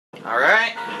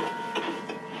Alright.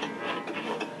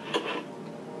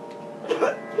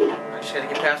 I just gotta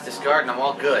get past this guard and I'm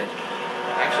all good.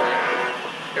 Actually,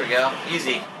 here we go.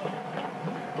 Easy.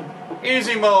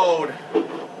 Easy mode.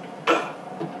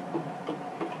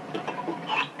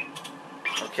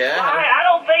 Okay. I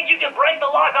don't think you can break the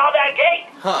lock on that gate.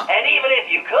 Huh. And even if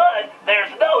you could,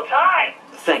 there's no time.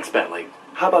 Thanks, Bentley.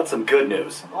 How about some good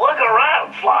news? Look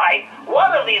around, Sly.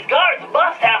 One of these guards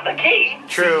must have the key.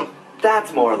 True.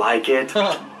 That's more like it.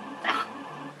 That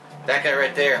guy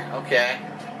right there. Okay.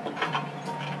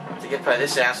 To get by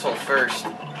this asshole first.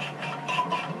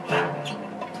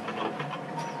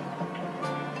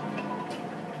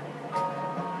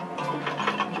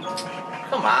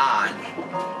 Come on.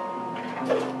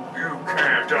 You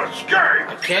can't escape!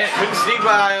 I couldn't sneak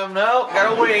by him. No,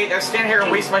 gotta wait. Gotta stand here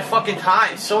and waste my fucking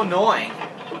time. It's so annoying.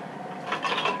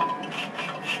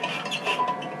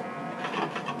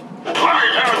 I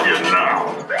have you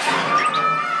now!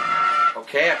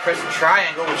 Okay, I pressed the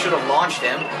triangle, which should have launched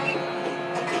him.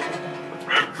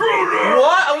 Intruder!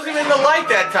 What? I wasn't even in the light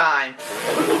that time.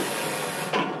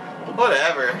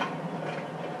 Whatever.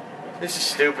 This is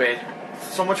stupid.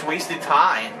 So much wasted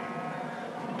time.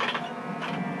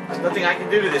 There's nothing I can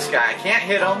do to this guy. I can't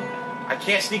hit him. I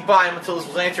can't sneak by him until his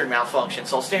lantern malfunctions.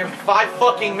 So I'll stay here for 5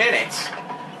 fucking minutes.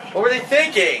 What were they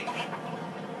thinking?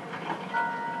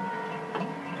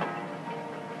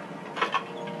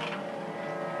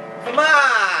 Come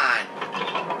on!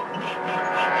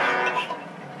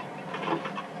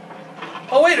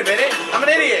 Oh, wait a minute. I'm an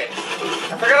idiot.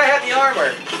 I forgot I had the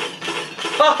armor.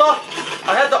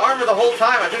 I had the armor the whole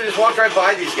time. I could have just walked right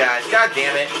by these guys. God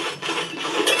damn it.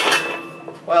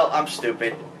 Well, I'm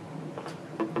stupid.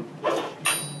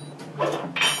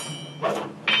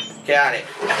 Got it.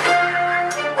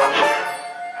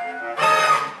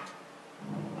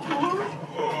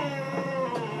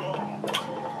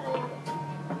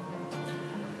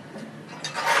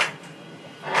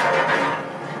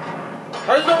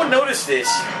 How does no one notice this?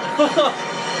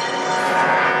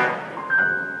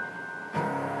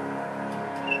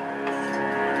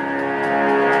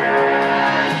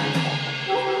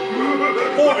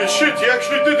 Holy shit, he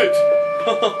actually did it!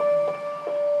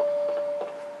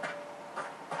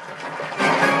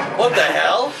 What the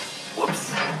hell?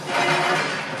 Whoops.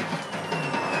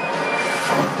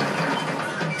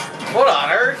 What on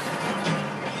earth?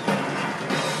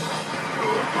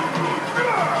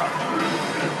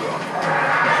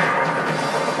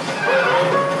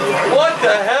 What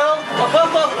the hell?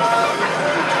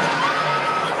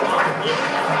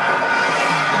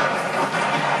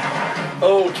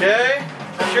 Okay,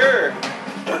 sure.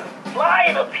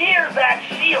 Sly, it appears that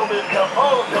shield is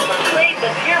composed of the same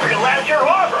material as your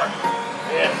armor.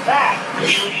 In fact,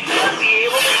 you should be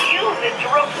able to use it to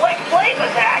reflect flame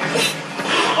attacks.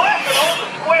 Press and hold the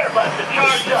square button to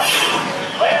charge up.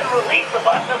 Then release the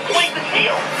button to swing the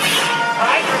shield.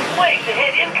 Time your swing to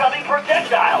hit incoming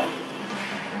projectiles.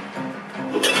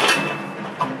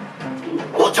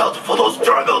 Watch out for those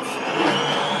dragons!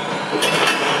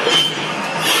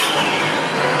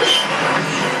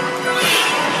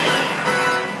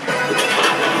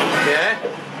 Okay.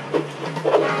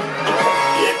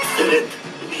 Excellent!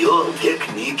 Your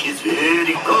technique is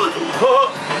very good.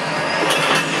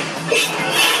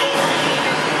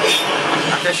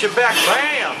 Knock that shit back.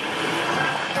 Bam!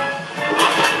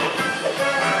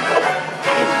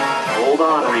 Hold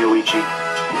on, Ryoichi.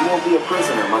 You won't be a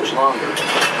prisoner much longer.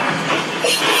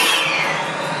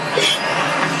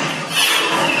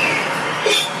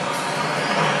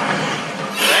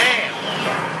 Bam!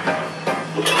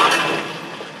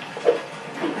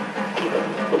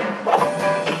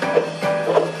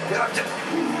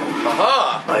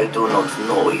 Aha! I do not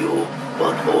know you,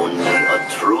 but only a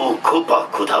true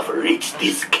Koopa could have reached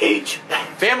this cage.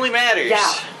 Family matters.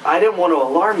 Yeah, I didn't want to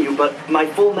alarm you, but my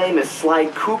full name is Sly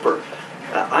Cooper.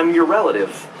 I'm your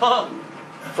relative. Huh.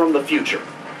 From the future.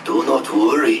 Do not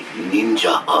worry,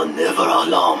 ninja are never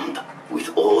alarmed. With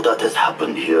all that has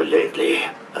happened here lately,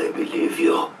 I believe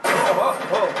you.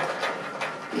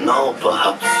 Now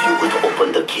perhaps you would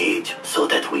open the cage so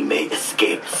that we may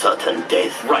escape certain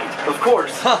death. Right, of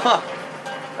course.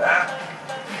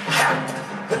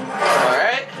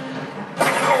 Alright.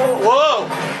 Whoa!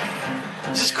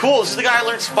 This is cool. This is the guy I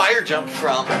learned fire jump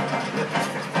from.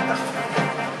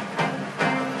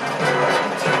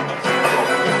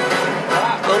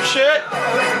 Oh shit!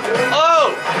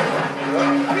 Oh!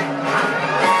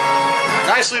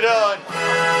 Nicely done.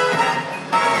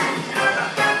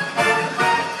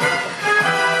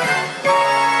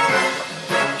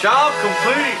 Job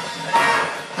complete.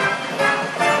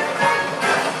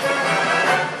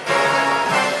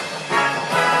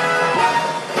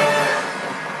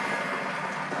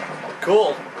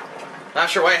 Cool. Not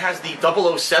sure why it has the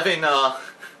 007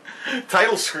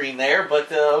 title screen there,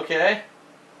 but okay.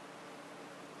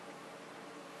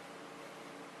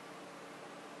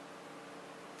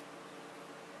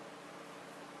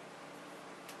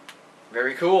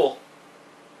 Very cool.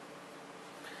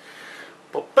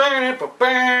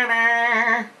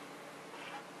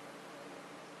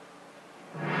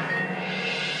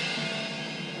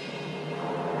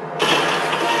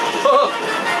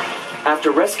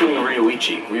 After rescuing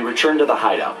Ryoichi, we returned to the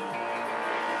hideout.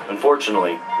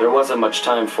 Unfortunately, there wasn't much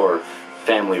time for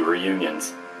family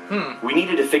reunions. We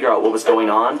needed to figure out what was going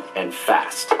on, and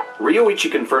fast.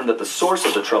 Ryoichi confirmed that the source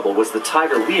of the trouble was the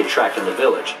tiger we had tracked in the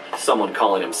village, someone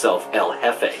calling himself El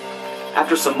Jefe.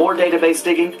 After some more database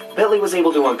digging, Bentley was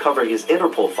able to uncover his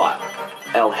Interpol file.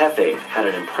 El Jefe had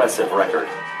an impressive record.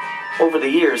 Over the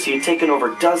years, he had taken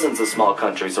over dozens of small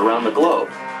countries around the globe,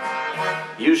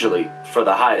 usually for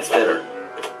the highest bidder.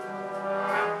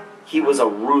 He was a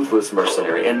ruthless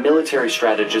mercenary and military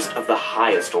strategist of the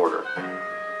highest order.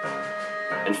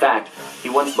 In fact, he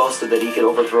once boasted that he could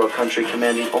overthrow a country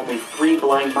commanding only 3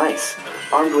 blind mice,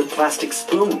 armed with plastic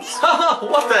spoons.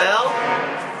 What the hell?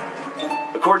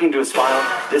 According to his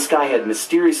file, this guy had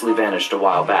mysteriously vanished a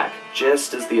while back,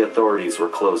 just as the authorities were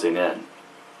closing in.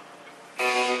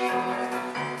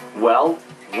 Well,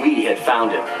 we had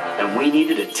found him, and we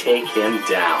needed to take him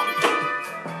down.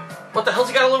 What the hell's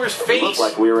he got all over his face? It looked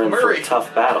like we were in for a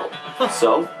tough battle.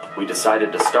 So, we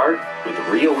decided to start with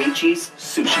Ryoichi's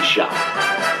sushi shop.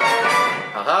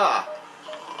 Aha.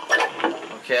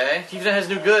 Okay. Thieves has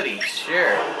new goodies.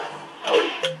 Sure.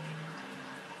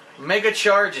 Mega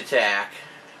charge attack.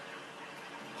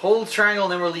 Hold triangle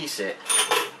and then release it.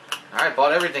 Alright,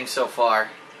 bought everything so far.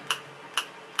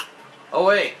 Oh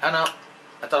wait, I know.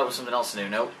 I thought it was something else new.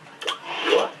 Nope.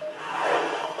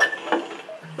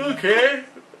 Okay.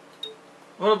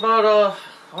 What about,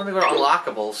 I want to go to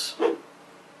unlockables.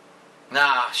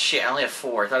 Nah, shit, I only have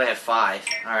 4. I thought I had 5.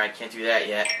 Alright, can't do that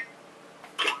yet.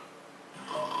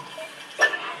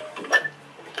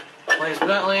 Plays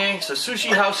Bentley. So,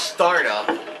 Sushi House Startup.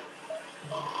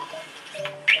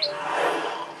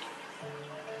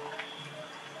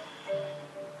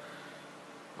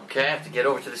 Okay, I have to get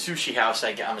over to the sushi house,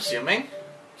 I'm assuming.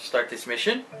 Start this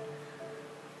mission.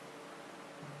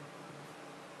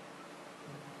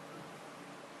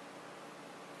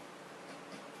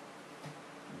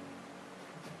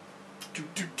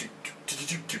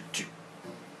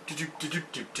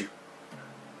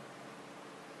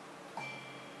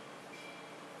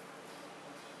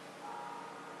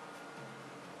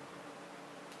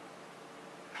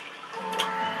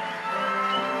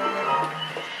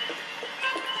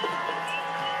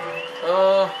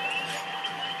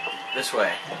 This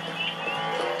way.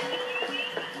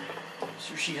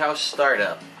 Sushi House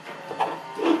Startup.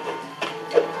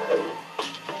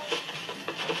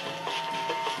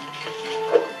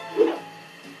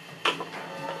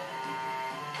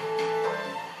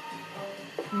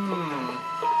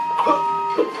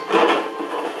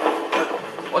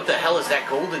 What the hell is that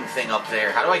golden thing up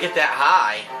there? How do I get that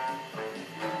high?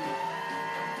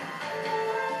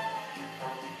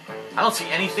 I don't see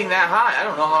anything that high. I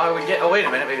don't know how I would get... Oh, wait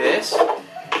a minute. Maybe this?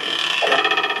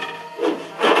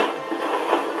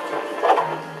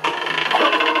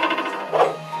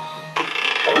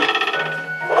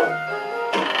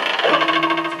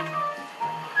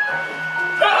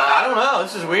 I don't know.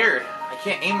 This is weird. I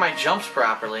can't aim my jumps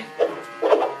properly.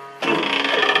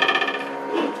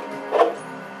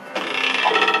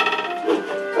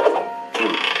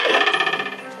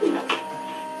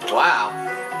 Wow.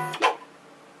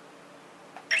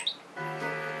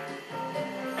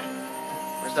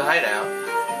 Where's the hideout?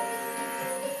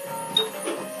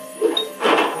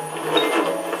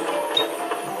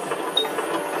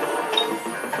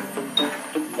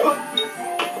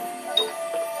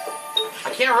 I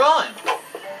can't run.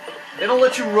 They don't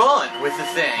let you run with the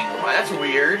thing. Wow, that's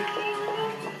weird.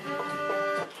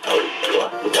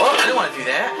 Well, I didn't want to do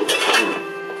that.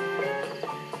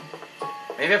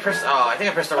 Maybe I pressed... Oh, I think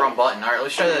I pressed the wrong button. Alright,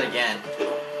 let's try that again.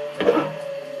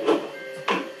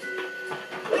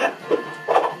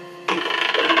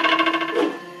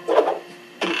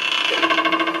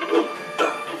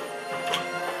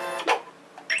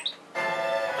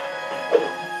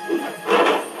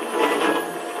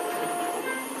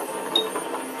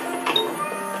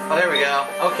 Oh, there we go.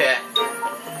 Okay.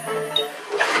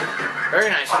 Very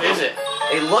nice. What is it?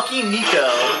 A Lucky Nico.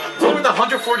 It's only worth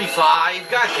 145.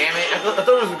 God damn it. I thought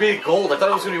it was going to be gold. I thought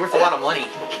it was going to be worth a lot of money.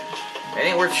 It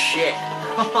ain't worth shit.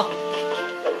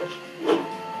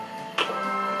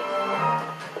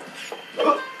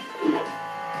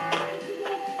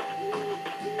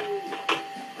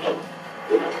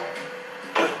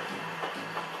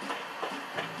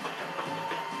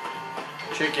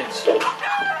 chickens.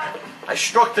 I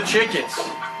struck the chickens.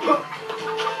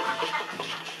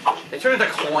 They turned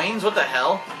into coins? What the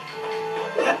hell?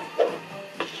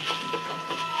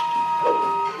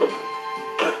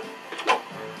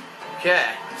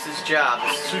 Okay, this is his job.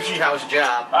 This is Sushi House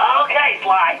job. Okay,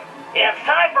 Sly. It's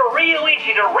time for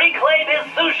Ryuichi to reclaim his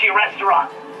sushi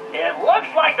restaurant. It looks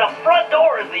like the front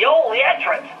door is the only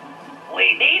entrance.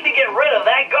 We need to get rid of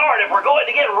that guard if we're going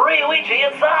to get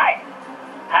Ryuichi inside.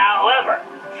 However,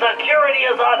 security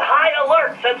is on high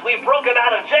alert since we broke him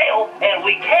out of jail, and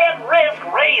we can't risk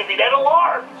raising an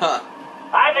alarm. Huh.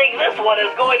 I think this one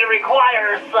is going to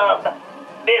require some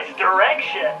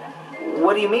misdirection.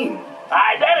 What do you mean?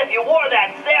 I bet if you wore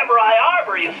that samurai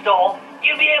armor you stole,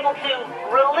 you'd be able to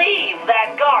relieve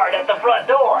that guard at the front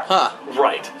door. Huh.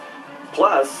 Right.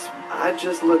 Plus, I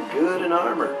just look good in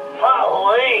armor.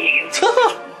 Please.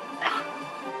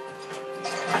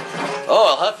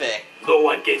 Oh, El Jefe. No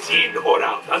one gets in or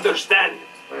out. Understand?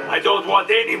 I don't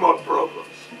want any more problems.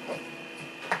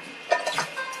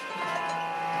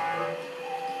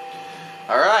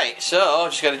 Alright, so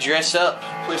just gotta dress up,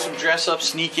 play some dress up,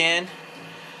 sneak in.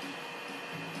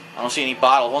 I don't see any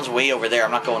bottles. One's way over there.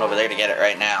 I'm not going over there to get it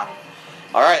right now.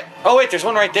 Alright. Oh wait, there's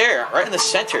one right there. Right in the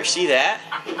center. See that?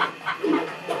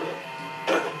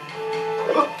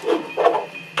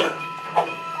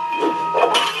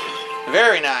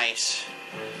 Very nice.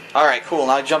 Alright, cool.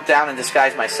 Now I jump down and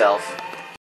disguise myself.